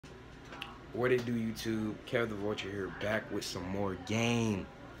What it do, YouTube? Kev the Vulture here, back with some more game.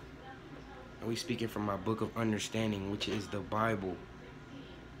 And we speaking from my book of understanding, which is the Bible.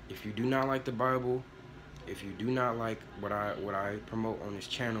 If you do not like the Bible, if you do not like what I promote on this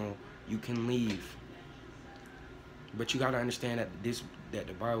channel, you can leave. But you gotta understand that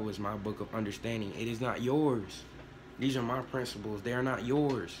the Bible is my book of understanding. It is not yours. These are my principles. They are not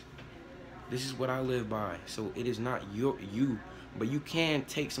yours. This is what I live by. So it is not you. But you can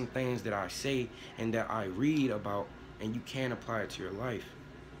take some things that I say and that I read about, and you can apply it to your life.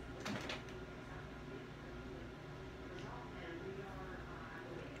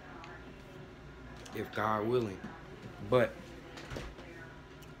 If God willing. But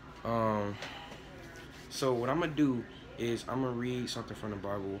so what I'm gonna do is I'm gonna read something from the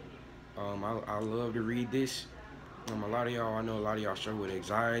Bible. I love to read this. A lot of y'all, I know a lot of y'all struggle with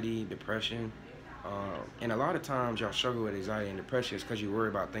anxiety, depression. And a lot of times y'all struggle with anxiety and depression is because you worry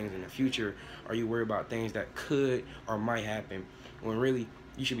about things in the future, or you worry about things that could or might happen, when really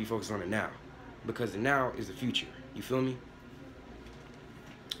you should be focused on the now, because the now is the future. You feel me?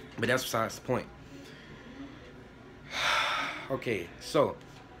 But that's besides the point. Okay, so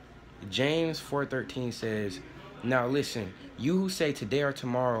James 4:13 says, "Now listen, you who say today or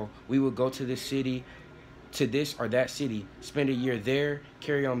tomorrow we will go to this city, to this or that city, spend a year there,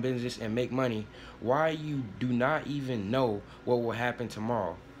 carry on business, and make money, why you do not even know what will happen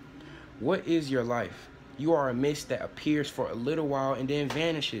tomorrow? What is your life? You are a mist that appears for a little while and then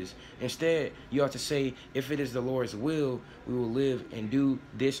vanishes. Instead, you ought to say, if it is the Lord's will, we will live and do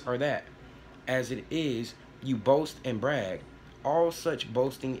this or that. As it is, you boast and brag. All such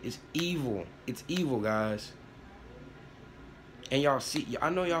boasting is evil." It's evil, guys. And y'all see, I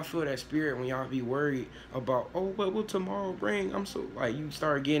know y'all feel that spirit when y'all be worried about, oh, what will tomorrow bring? I'm so, like, you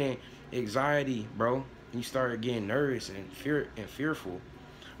start getting anxiety, bro. And you start getting nervous and fearful.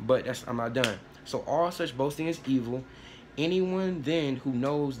 But I'm not done. So all such boasting is evil. Anyone then who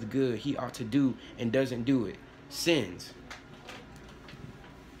knows the good he ought to do and doesn't do it sins.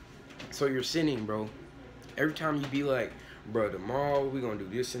 So you're sinning, bro. Every time you be like, bro, tomorrow we're gonna do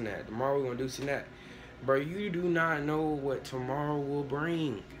this and that. Tomorrow we're gonna do this and that. Bro, you do not know what tomorrow will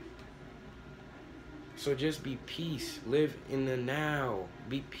bring. So just be peace. Live in the now.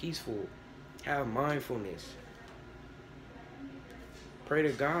 Be peaceful. Have mindfulness. Pray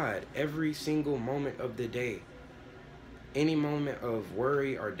to God every single moment of the day. Any moment of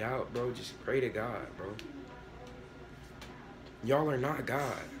worry or doubt, bro, just pray to God, bro. Y'all are not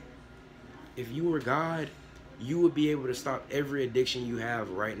God. If you were God, you would be able to stop every addiction you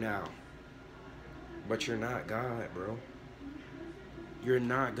have right now. But you're not God, bro. You're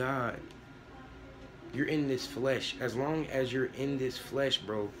not God. You're in this flesh. As long as you're in this flesh,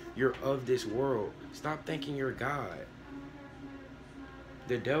 bro, you're of this world. Stop thinking you're God.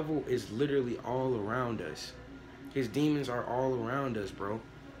 The devil is literally all around us. His demons are all around us, bro.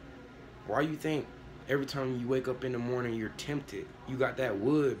 Why you think every time you wake up in the morning you're tempted? You got that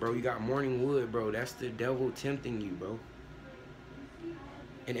wood, bro. You got morning wood, bro. That's the devil tempting you, bro.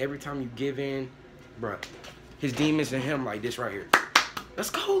 And every time you give in, bro, his demons and him like this right here. Let's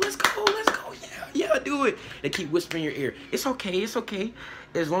go, let's go, let's go. Yeah, do it. They keep whispering in your ear. It's okay, it's okay.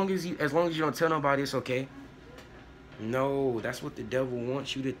 As long as you don't tell nobody, it's okay. No, that's what the devil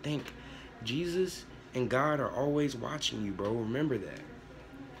wants you to think. Jesus and God are always watching you, bro. Remember that.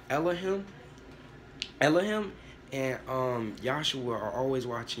 Elohim and Yahshua are always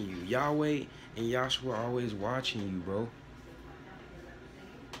watching you. Yahweh and Yahshua are always watching you, bro.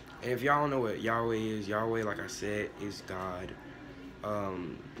 And if y'all don't know what Yahweh is, Yahweh, like I said, is God.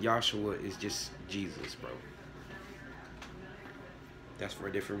 Yahshua is just Jesus, bro. That's for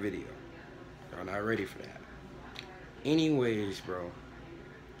a different video. Y'all not ready for that. Anyways, bro,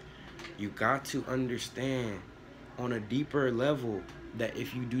 you got to understand on a deeper level that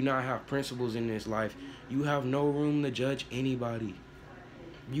if you do not have principles in this life, you have no room to judge anybody.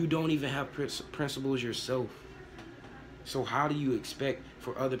 You don't even have principles yourself. So how do you expect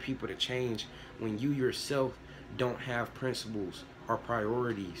for other people to change when you yourself don't have principles or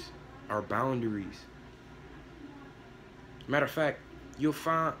priorities or boundaries? Matter of fact, you'll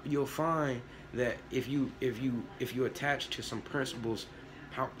find that if you attach to some principles,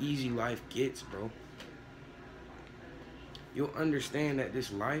 how easy life gets, bro. You'll understand that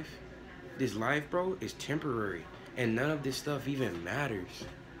this life, bro, is temporary, and none of this stuff even matters.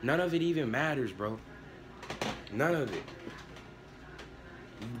 None of it even matters, bro. None of it.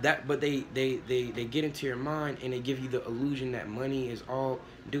 But they get into your mind and they give you the illusion that money is all.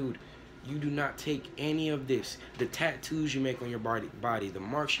 Dude, you do not take any of this. The tattoos you make on your body, the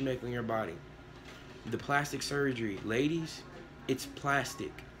marks you make on your body, the plastic surgery, ladies, it's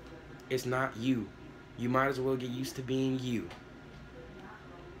plastic. It's not you. You might as well get used to being you.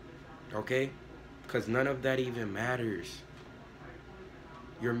 Okay? Because none of that even matters.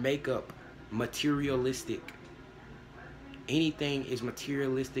 Your makeup, materialistic. Anything is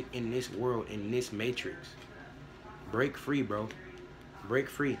materialistic in this world, in this matrix. Break free, bro. Break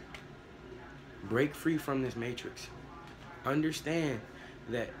free. Break free from this matrix. Understand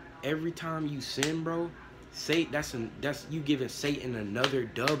that every time you sin, bro, that's you giving Satan another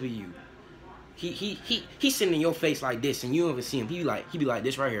W. He's sitting in your face like this, and you don't even see him. He be like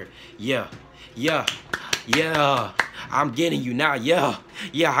this right here. Yeah, yeah, yeah. I'm getting you now. Yeah,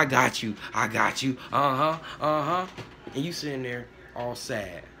 yeah. I got you. I got you. And you sitting there all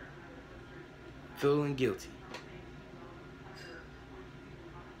sad, feeling guilty.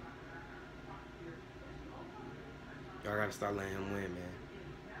 Y'all gotta start letting him win, man.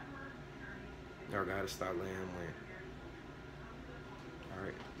 Y'all gotta start letting him win. All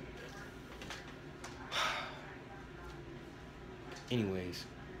right. Anyways,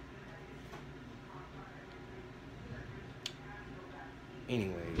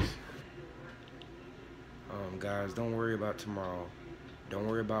 guys, don't worry about tomorrow. Don't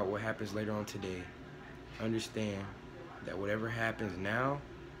worry about what happens later on today. Understand that whatever happens now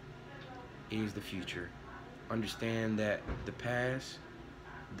is the future. Understand that the past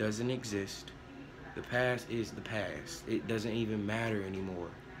doesn't exist. The past is the past. It doesn't even matter anymore.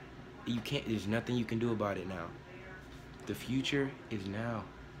 There's nothing you can do about it now. The future is now.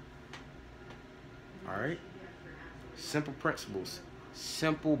 All right? Simple principles.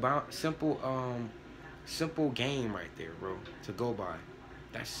 Simple game right there, bro, to go by.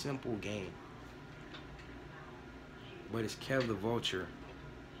 That's simple game. But it's Kev the Vulture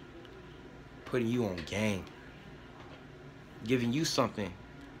putting you on game. Giving you something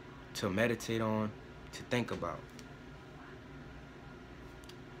to meditate on, to think about.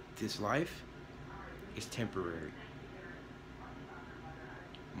 This life is temporary.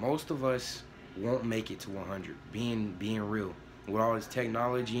 Most of us won't make it to 100, being real. With all this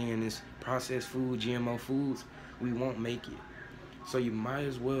technology and this processed food, GMO foods, we won't make it. So you might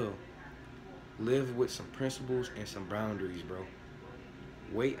as well live with some principles and some boundaries, bro.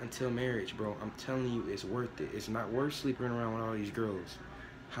 Wait until marriage, bro. I'm telling you, it's worth it. It's not worth sleeping around with all these girls.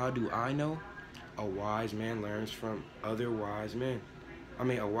 How do I know? A wise man learns from other wise men.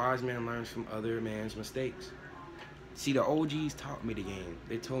 A wise man learns from other man's mistakes. See, the OGs taught me the game.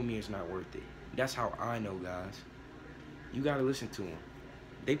 They told me it's not worth it. That's how I know, guys. You gotta listen to them.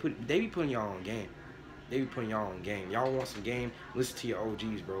 They be putting y'all on game. They be putting y'all on game. Y'all want some game? Listen to your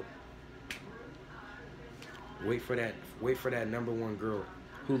OGs, bro. Wait for that #1 girl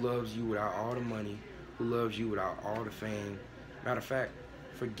who loves you without all the money, who loves you without all the fame. Matter of fact,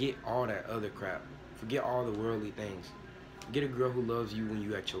 forget all that other crap. Forget all the worldly things. Get a girl who loves you when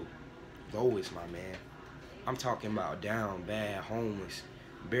you at your lowest, my man. I'm talking about down, bad, homeless,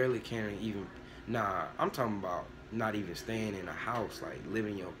 barely can't even. Nah, I'm talking about not even staying in a house, like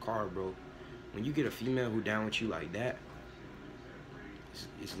living in your car, bro. When you get a female who down with you like that,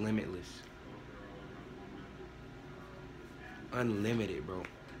 it's limitless. Unlimited, bro.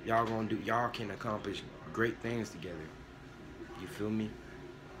 Y'all can accomplish great things together. You feel me?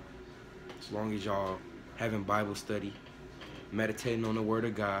 As long as y'all having Bible study, meditating on the word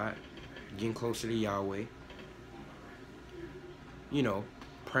of God, getting closer to Yahweh, you know,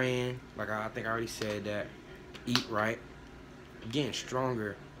 praying, like I think I already said that, eat right, getting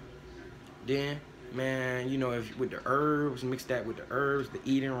stronger. Then, man, you know, if with the herbs, mix that with the herbs, the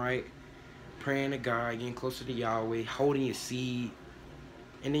eating right, praying to God, getting closer to Yahweh, holding your seed,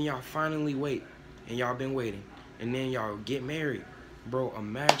 and then y'all finally wait, and y'all been waiting, and then y'all get married. Bro,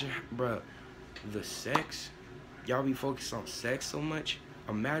 imagine, bro, the sex, y'all be focused on sex so much.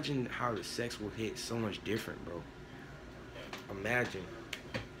 Imagine how the sex will hit so much different, bro. Imagine.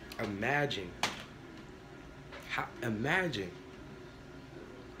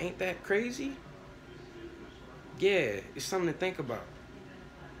 Ain't that crazy? Yeah, it's something to think about.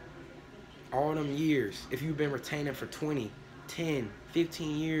 All them years, if you've been retaining for 20, 10,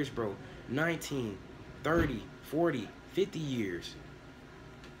 15 years, bro, 19, 30, 40, 50 years.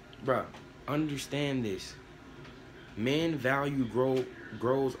 Bro, understand this. Men value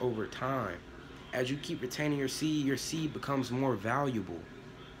grows over time. As you keep retaining your seed becomes more valuable.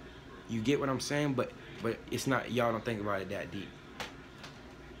 You get what I'm saying? But it's not, y'all don't think about it that deep.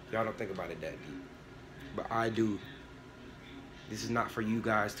 Y'all don't think about it that deep. But I do. This is not for you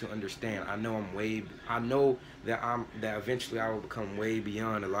guys to understand. I know that eventually I will become way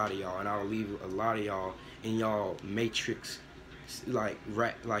beyond a lot of y'all, and I will leave a lot of y'all in y'all matrix, like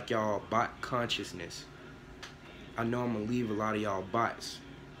y'all bot consciousness. I know I'm gonna leave a lot of y'all bots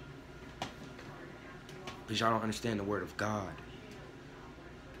Because y'all don't understand the word of God.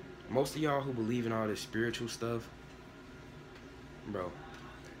 Most of y'all who believe in all this spiritual stuff, bro,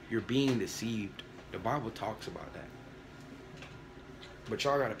 you're being deceived. The Bible talks about that. But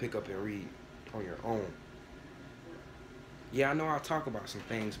y'all gotta pick up and read on your own. Yeah, I know I'll talk about some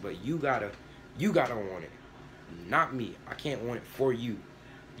things, but you gotta want it. Not me. I can't want it for you.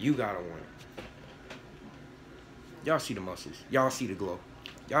 You gotta want it. Y'all see the muscles. Y'all see the glow.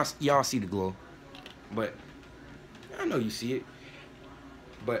 Y'all see the glow. But I know you see it.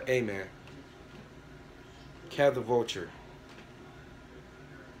 But hey man, Catch the vulture.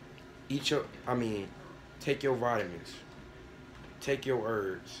 Take your vitamins. Take your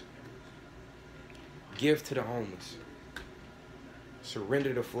herbs. Give to the homeless.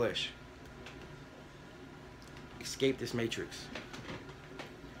 Surrender the flesh. Escape this matrix.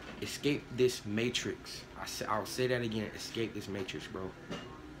 Escape this matrix. I'll say that again. Escape this matrix, bro.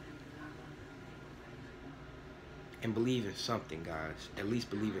 And believe in something, guys. At least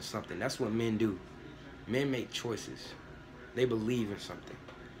believe in something. That's what men do. Men make choices. They believe in something.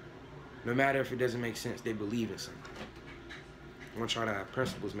 No matter if it doesn't make sense, they believe in something. I want y'all to have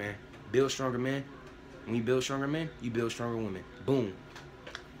principles, man. Build stronger men. When you build stronger men, you build stronger women. Boom.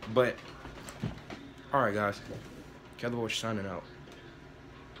 But, alright, guys. Catch the vulture signing out.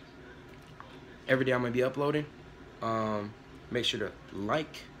 Every day I'm going to be uploading. Make sure to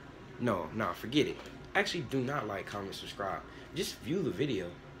like. No, forget it. Actually, do not like, comment, subscribe. Just view the video.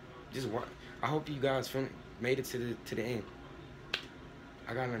 Just watch. I hope you guys made it to the end.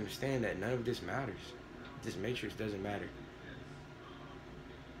 I gotta understand that none of this matters. This matrix doesn't matter.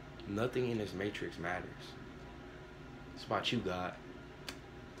 Nothing in this matrix matters. It's about you, God.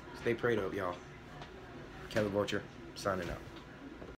 Stay prayed up, y'all. Catch the vulture signing out.